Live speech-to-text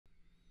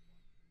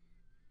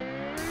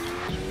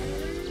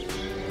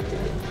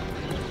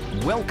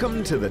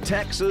Welcome to the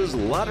Texas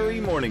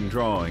Lottery Morning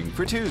Drawing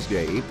for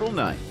Tuesday, April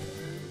 9th.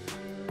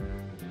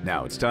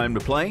 Now it's time to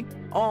play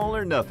All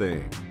or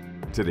Nothing.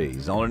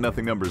 Today's All or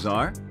Nothing numbers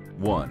are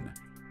 1,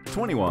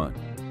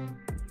 21,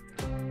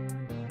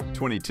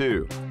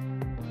 22,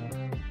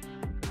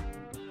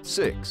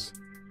 6,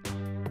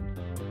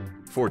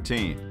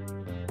 14,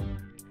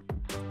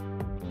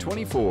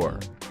 24,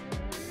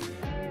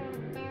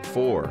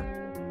 4,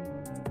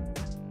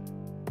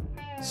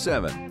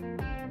 7,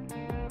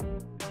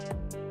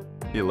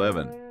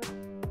 11,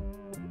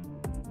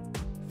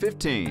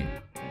 15,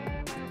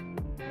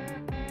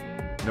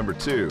 number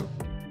 2,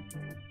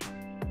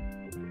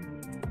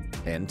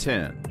 and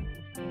 10.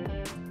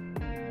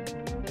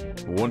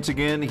 Once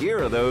again,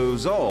 here are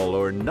those all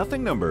or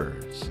nothing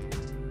numbers.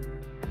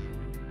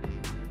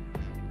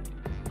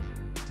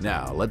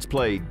 Now let's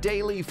play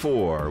Daily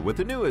 4 with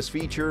the newest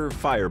feature,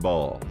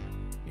 Fireball.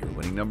 Your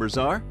winning numbers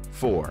are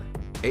 4,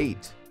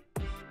 8,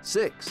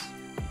 6,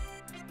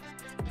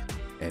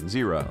 and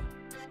 0.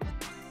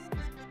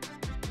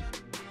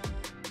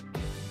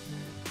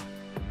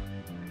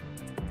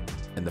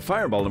 And the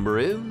Fireball number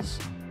is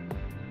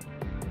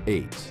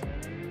 8.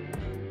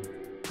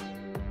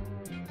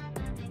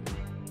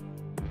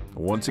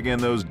 Once again,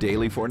 those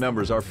Daily 4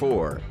 numbers are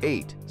 4,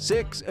 8,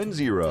 6, and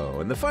 0,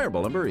 and the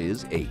Fireball number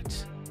is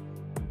 8.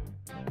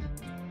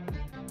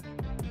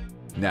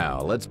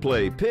 Now let's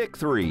play Pick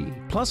 3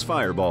 plus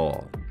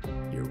Fireball.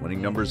 Your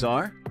winning numbers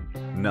are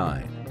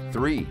 9,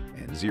 3,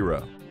 and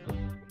 0.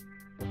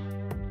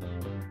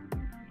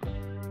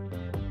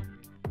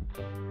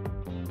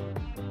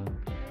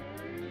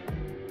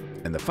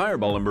 And the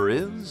Fireball number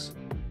is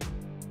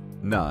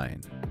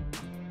 9.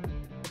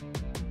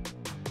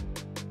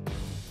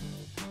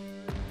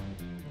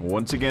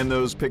 Once again,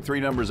 those Pick 3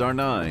 numbers are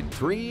 9,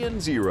 3,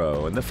 and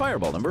 0, and the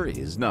Fireball number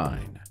is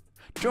 9.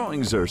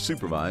 Drawings are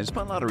supervised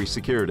by Lottery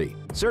Security,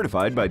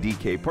 certified by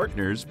DK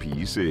Partners,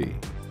 PC.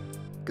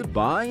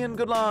 Goodbye and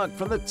good luck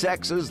from the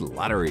Texas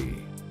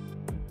Lottery.